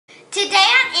Today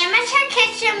on Amateur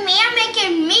Kitchen, we are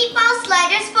making meatball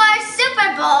sliders for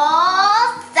Super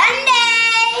Bowl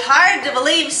Sunday. Hard to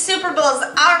believe Super Bowl's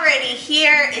already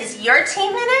here. Is your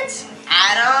team in it?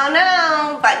 I don't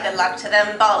know, but good luck to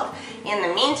them both. In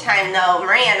the meantime though,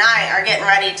 Maria and I are getting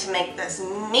ready to make this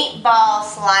meatball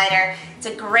slider. It's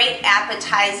a great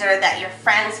appetizer that your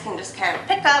friends can just kind of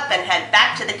pick up and head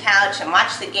back to the couch and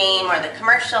watch the game or the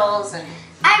commercials. And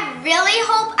I really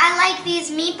hope I like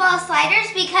these meatball sliders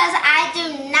because I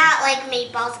do not like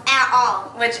meatballs at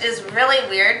all. which is really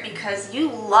weird because you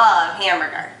love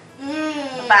hamburger.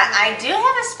 But I do have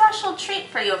a special treat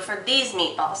for you for these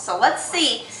meatballs. So let's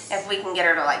see if we can get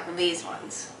her to like these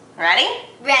ones. Ready?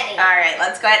 Ready. All right,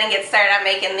 let's go ahead and get started on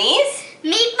making these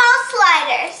Meatball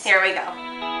sliders. Here we go.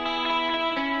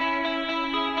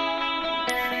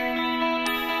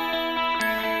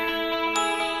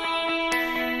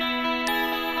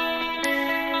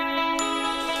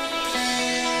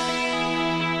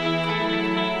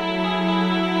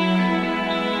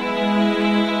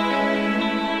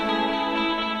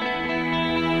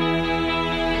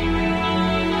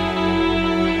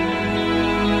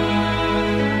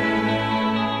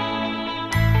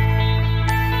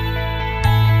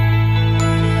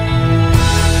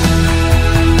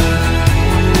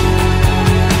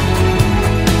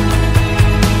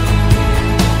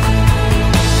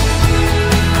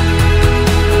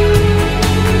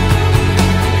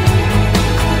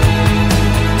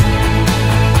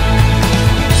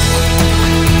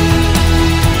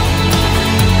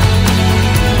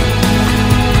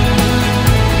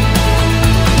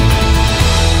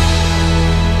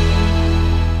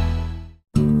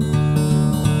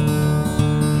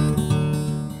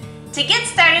 To get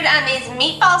started on these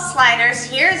meatball sliders,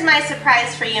 here's my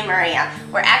surprise for you, Maria.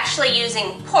 We're actually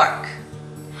using pork.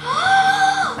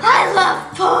 I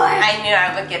love pork. I knew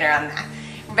I would get her on that.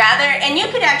 And you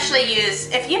could actually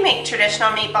use, if you make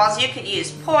traditional meatballs, you could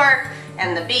use pork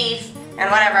and the beef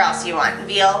and whatever else you want,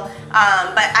 veal.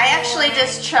 But I actually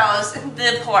just chose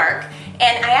the pork.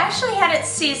 And I actually had it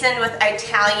seasoned with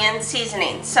Italian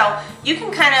seasoning. So you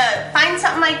can kind of find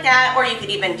something like that, or you could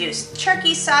even do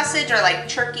turkey sausage or like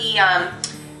turkey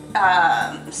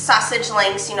sausage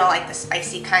links, you know, like the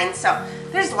spicy kind. So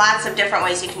there's lots of different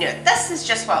ways you can do it. This is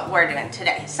just what we're doing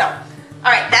today. So,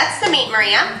 all right, that's the meat,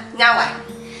 Maria. Now what?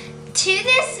 To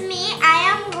this meat,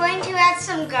 I am going to add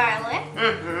some garlic.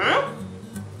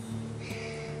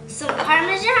 Some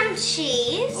Parmesan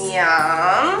cheese.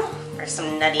 Yum. For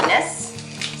some nuttiness.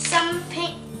 Some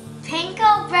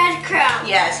Panko breadcrumbs.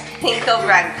 Yes, Panko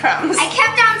breadcrumbs. I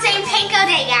kept on saying Panko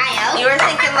de Gallo. You were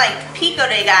thinking like pico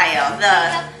de gallo,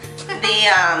 the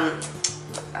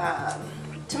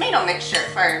tomato mixture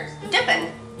for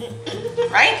dipping,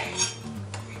 right?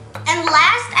 And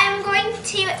last, I'm going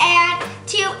to add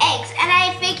 2 eggs. And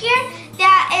I figure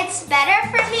that it's better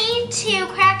for me to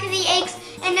crack the eggs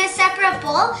in a separate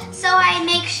bowl so I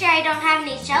make sure I don't have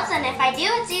any shells. And if I do,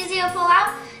 it's easy to pull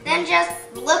out than just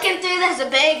looking through this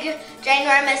big,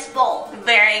 ginormous bowl.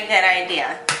 Very good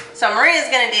idea. So Maria's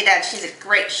gonna do that. She's a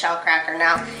great shell cracker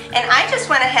now. And I just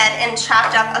went ahead and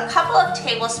chopped up a couple of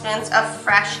tablespoons of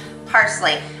fresh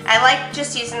parsley. I like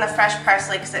just using the fresh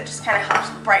parsley because it just kind of helps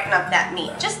brighten up that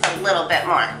meat just a little bit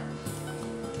more.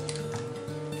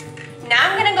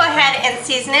 Now I'm gonna go ahead and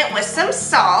season it with some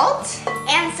salt.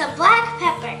 And some black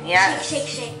pepper. Yes. Shake,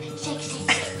 shake, shake, shake, shake.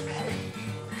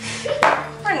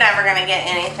 We're never gonna get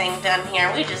anything done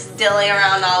here. We just dilly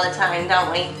around all the time,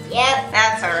 don't we? Yep.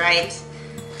 That's all right.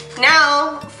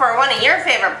 Now, for one of your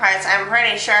favorite parts, I'm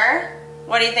pretty sure.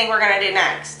 What do you think we're gonna do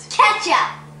next?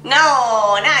 Ketchup.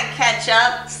 No, not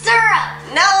ketchup. Syrup.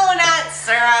 No, not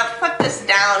syrup. Put this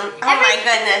down. Oh my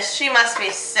goodness, she must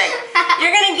be sick.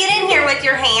 You're gonna get in here with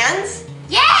your hands.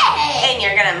 Yay! And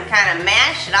you're gonna kind of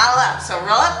mash it all up. So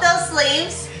roll up those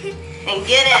sleeves and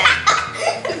get in.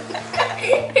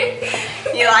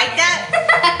 You like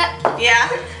that? Yeah?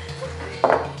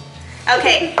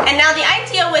 Okay, and now the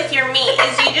idea with your meat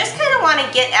is you just kind of want to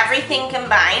get everything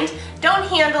combined. Don't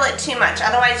handle it too much,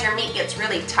 otherwise your meat gets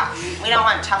really tough. We don't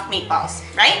want tough meatballs,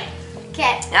 right?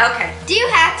 Okay. Okay. Do you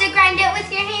have to grind it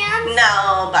with your hands?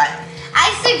 No, but...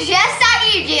 I suggest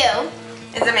that you do.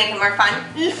 Is it making more fun?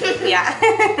 Yeah.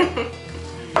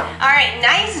 All right,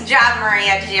 nice job,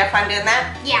 Maria. Did you have fun doing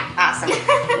that? Yeah. Awesome.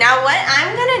 Now what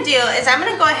I'm gonna do is I'm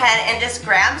gonna go ahead and just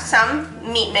grab some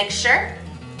meat mixture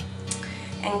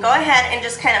and go ahead and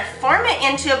just kind of form it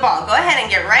into a ball. Go ahead and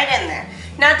get right in there.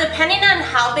 Now depending on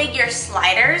how big your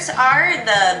sliders are,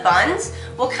 the buns,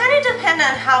 will kind of depend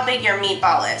on how big your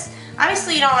meatball is.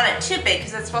 Obviously you don't want it too big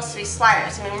because it's supposed to be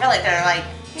sliders. I mean really they're like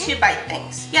 2-bite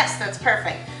things. Yes, that's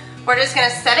perfect. We're just gonna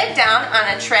set it down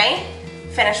on a tray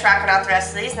finish rocking out the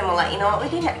rest of these, then we'll let you know what we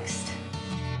do next.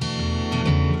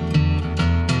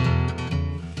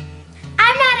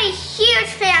 I'm not a huge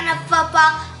fan of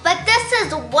football, but this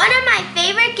is one of my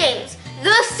favorite games,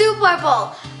 the Super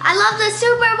Bowl. I love the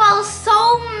Super Bowl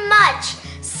so much,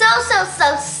 so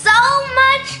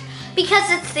much, because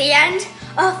it's the end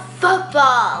of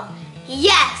football.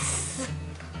 Yes!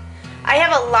 I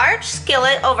have a large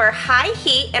skillet over high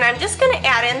heat, and I'm just going to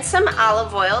add in some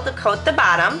olive oil to coat the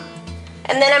bottom.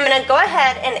 And then I'm going to go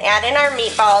ahead and add in our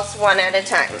meatballs one at a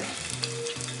time.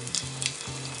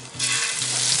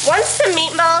 Once the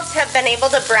meatballs have been able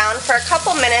to brown for a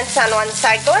couple minutes on one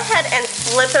side, go ahead and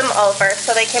flip them over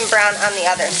so they can brown on the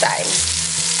other side.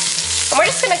 And we're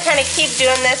just going to kind of keep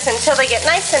doing this until they get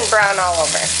nice and brown all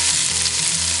over.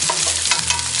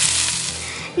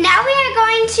 Now we are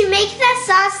going to make the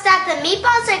sauce that the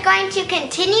meatballs are going to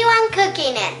continue on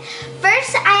cooking in.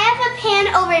 First, I have a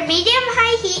pan over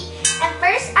medium-high heat, and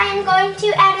first I am going to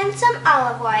add in some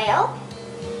olive oil.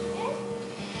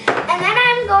 And then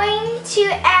I'm going to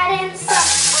add in some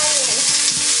onions.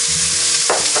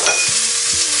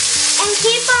 And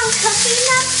keep on cooking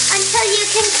them until you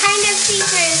can kind of see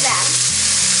through them.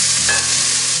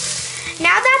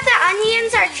 Now that the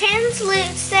onions are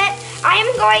translucent, I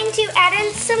am going to add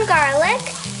in some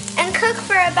garlic and cook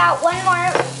for about 1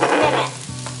 more minute.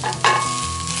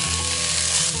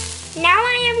 Now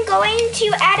I am going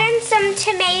to add in some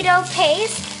tomato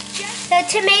paste. The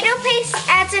tomato paste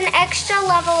adds an extra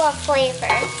level of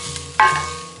flavor.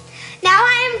 Now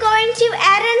I am going to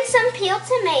add in some peeled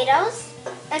tomatoes,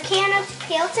 a can of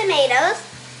peeled tomatoes,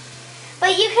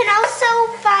 but you can also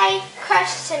buy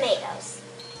crushed tomatoes.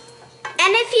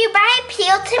 And if you buy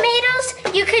peeled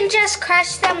tomatoes, you can just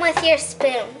crush them with your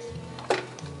spoon.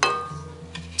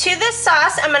 To this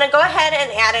sauce, I'm going to go ahead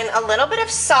and add in a little bit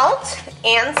of salt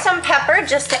and some pepper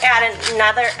just to add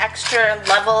another extra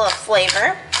level of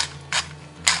flavor.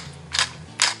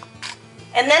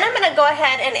 And then I'm going to go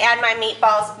ahead and add my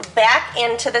meatballs back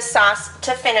into the sauce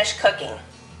to finish cooking.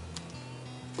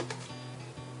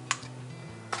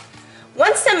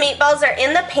 Once the meatballs are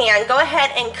in the pan, go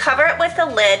ahead and cover it with a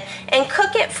lid and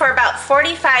cook it for about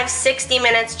 45-60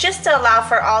 minutes just to allow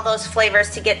for all those flavors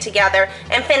to get together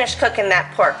and finish cooking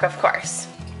that pork, of course.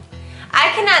 I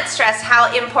cannot stress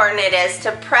how important it is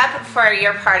to prep for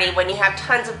your party when you have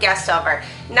tons of guests over.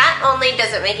 Not only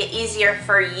does it make it easier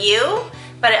for you,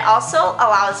 but it also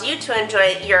allows you to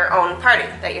enjoy your own party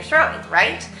that you're throwing,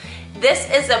 right? This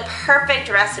is a perfect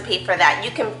recipe for that.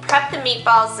 You can prep the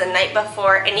meatballs the night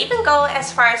before and even go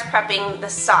as far as prepping the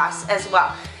sauce as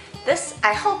well. This,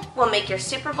 I hope, will make your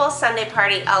Super Bowl Sunday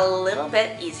party a little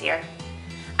bit easier.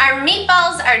 Our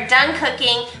meatballs are done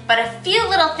cooking, but a few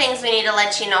little things we need to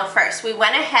let you know first. We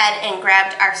went ahead and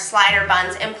grabbed our slider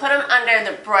buns and put them under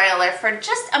the broiler for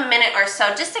just a minute or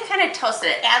so, just to kind of toast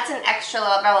it. It adds an extra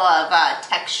level of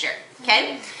texture,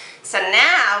 okay? So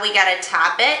now we gotta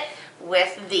top it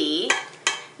with the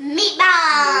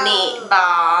meatball.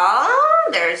 Meatball.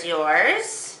 There's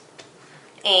yours.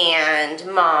 And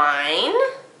mine.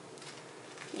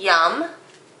 Yum.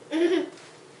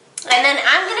 And then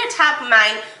I'm going to top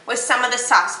mine with some of the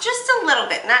sauce, just a little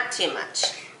bit, not too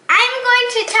much. I'm going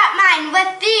to top mine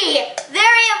with the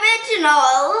very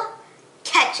original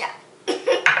ketchup.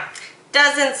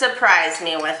 Doesn't surprise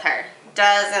me with her.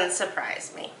 Doesn't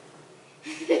surprise me.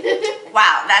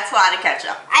 Wow, that's a lot of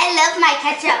ketchup. I love my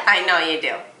ketchup. I know you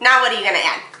do. Now what are you going to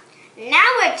add? Now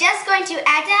we're just going to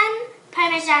add in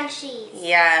Parmesan cheese.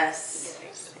 Yes.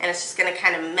 And it's just going to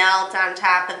kind of melt on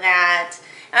top of that.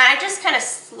 And I just kind of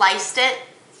sliced it,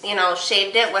 you know,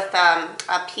 shaved it with a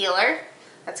peeler.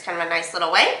 That's kind of a nice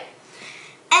little way.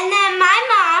 And then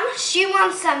my mom, she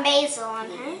wants some basil on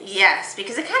her. Yes,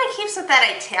 because it kind of keeps with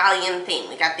that Italian theme.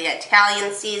 We got the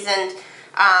Italian seasoned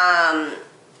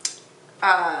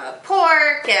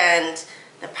pork and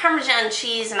the Parmesan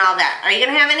cheese and all that. Are you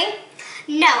going to have any?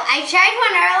 No, I tried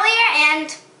one earlier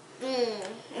and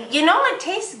You know, it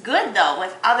tastes good though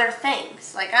with other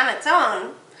things. Like on its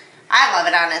own. I love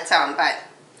it on its own, but...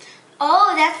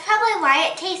 Oh, that's probably why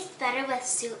it tastes better with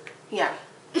soup. Yeah.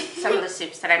 Some of the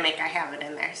soups that I make, I have it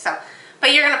in there. So,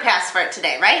 but you're going to pass for it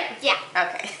today, right? Yeah.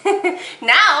 Okay.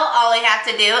 Now, all we have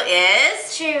to do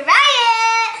is... try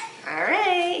it!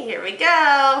 Alright, here we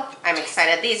go. I'm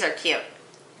excited. These are cute.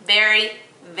 Very,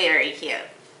 very cute.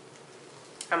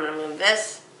 I'm going to move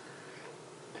this.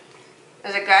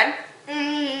 Is it good?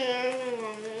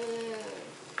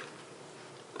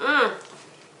 Mmm.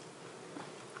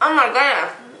 Oh my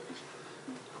goodness.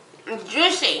 It's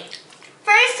juicy.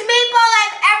 First meatball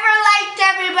I've ever liked,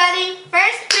 everybody.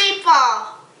 First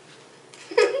meatball.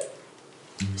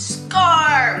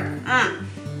 Score.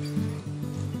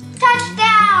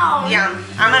 Yum.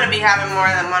 I'm gonna be having more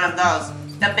than one of those.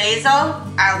 The basil,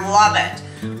 I love it.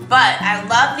 But I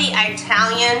love the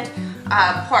Italian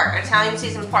pork, Italian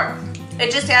seasoned pork.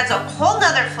 It just adds a whole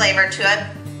nother flavor to it.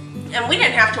 And we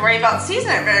didn't have to worry about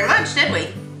seasoning it very much, did we?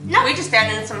 No. We just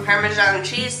added in some Parmesan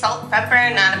cheese, salt, pepper,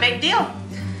 not a big deal.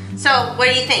 So, what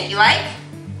do you think? You like?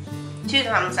 2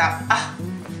 thumbs up. Oh,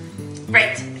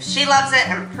 great. If she loves it,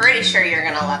 I'm pretty sure you're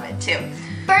gonna love it too.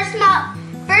 First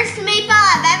meatball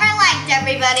I've ever liked,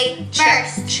 everybody.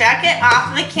 First. Check it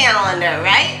off the calendar,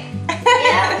 right?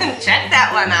 Yeah. Check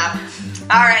that one off.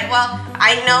 All right, well,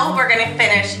 I know we're gonna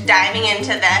finish diving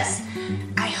into this.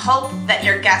 I hope that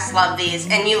your guests love these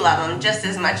and you love them just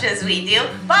as much as we do.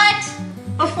 But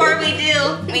before we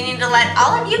do, we need to let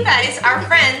all of you guys, our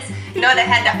friends, know to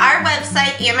head to our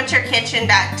website,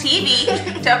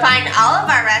 amateurkitchen.tv, to find all of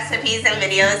our recipes and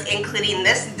videos, including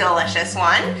this delicious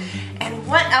one. And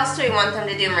what else do we want them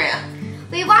to do, Maria?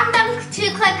 We want them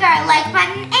to click our like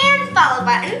button and follow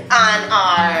button On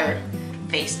our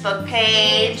Facebook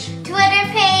page, Twitter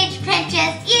page,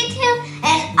 Pinterest, YouTube,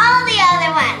 and all the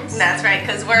other ones. That's right,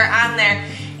 because we're on there.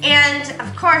 And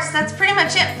of course, that's pretty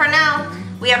much it for now.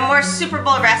 We have more Super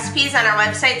Bowl recipes on our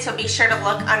website, so be sure to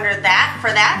look under that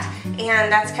for that.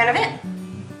 And that's kind of it.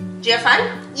 Did you have fun?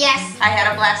 Yes. I had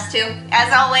a blast too.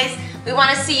 As always, we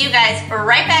want to see you guys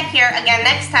right back here again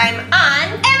next time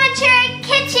on Amateur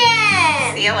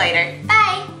Kitchen. See you later.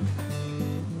 Bye.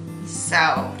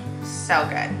 So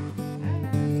good.